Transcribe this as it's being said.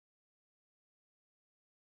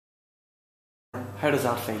How does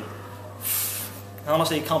that feel?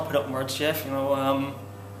 Honestly, you can't put it in words, Jeff. You know,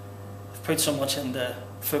 I've put so much into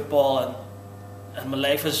football, and my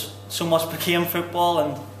life is so much became football,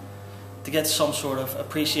 and to get some sort of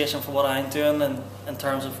appreciation for what I'm doing, and in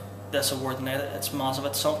terms of this award tonight, it's massive.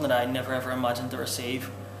 It's something that I never ever imagined to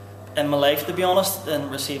receive in my life, to be honest,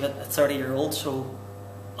 and receive it at 30-year-old. So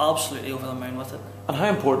absolutely over the moon with it. And how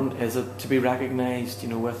important is it to be recognised, you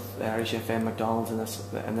know, with Irish FM McDonald's in this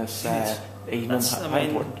evening? How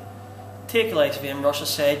important? Take the likes of Ian Rush's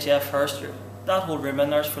side, Jeff Hurst, that whole room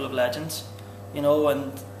in there is full of legends, you know,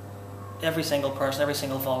 and every single person, every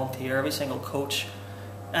single volunteer, every single coach,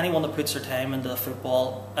 anyone that puts their time into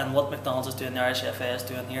football, and what McDonald's is doing, the Irish FA is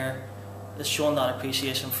doing here, is showing that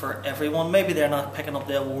appreciation for everyone. Maybe they're not picking up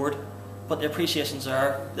the award, but the appreciation's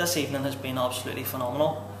there. This evening has been absolutely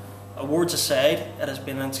phenomenal. Awards aside, it has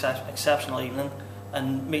been an exceptional evening,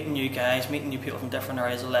 and meeting you guys, meeting new people from different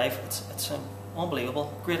areas of life, it's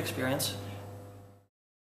unbelievable. Great experience.